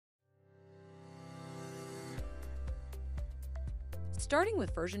Starting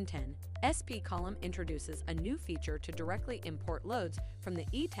with version 10, spColumn introduces a new feature to directly import loads from the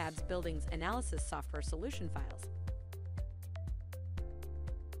ETABS Buildings Analysis software solution files.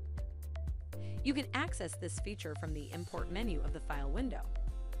 You can access this feature from the Import menu of the File window.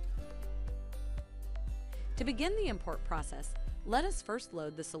 To begin the import process, let us first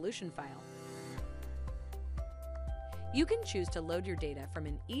load the solution file. You can choose to load your data from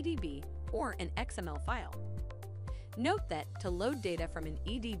an EDB or an XML file. Note that to load data from an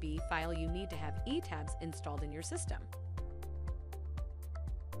EDB file, you need to have ETABS installed in your system.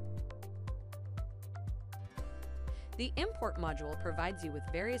 The import module provides you with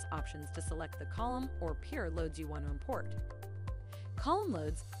various options to select the column or peer loads you want to import. Column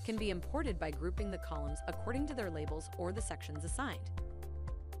loads can be imported by grouping the columns according to their labels or the sections assigned.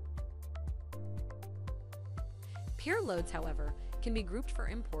 Peer loads, however, can be grouped for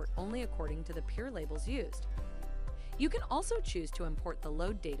import only according to the peer labels used. You can also choose to import the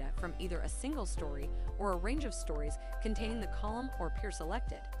load data from either a single story or a range of stories containing the column or peer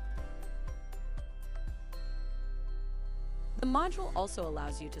selected. The module also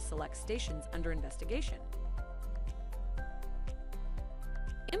allows you to select stations under investigation.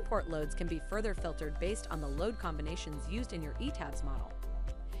 Import loads can be further filtered based on the load combinations used in your ETABS model.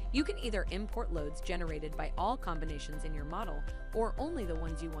 You can either import loads generated by all combinations in your model or only the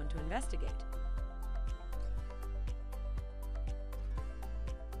ones you want to investigate.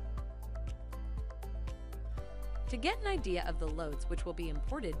 To get an idea of the loads which will be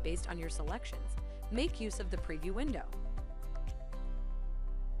imported based on your selections, make use of the preview window.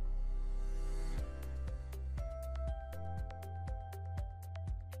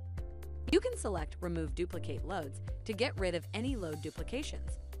 You can select Remove Duplicate Loads to get rid of any load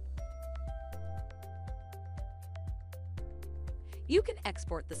duplications. You can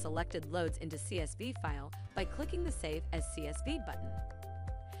export the selected loads into CSV file by clicking the Save as CSV button.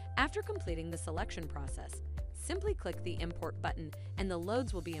 After completing the selection process, simply click the Import button and the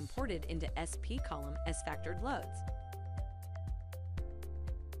loads will be imported into spColumn as factored loads.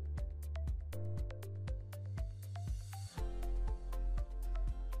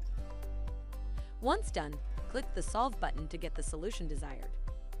 Once done, click the Solve button to get the solution desired.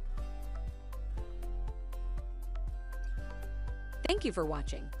 Thank you for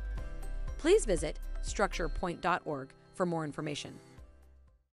watching. Please visit StructurePoint.org for more information.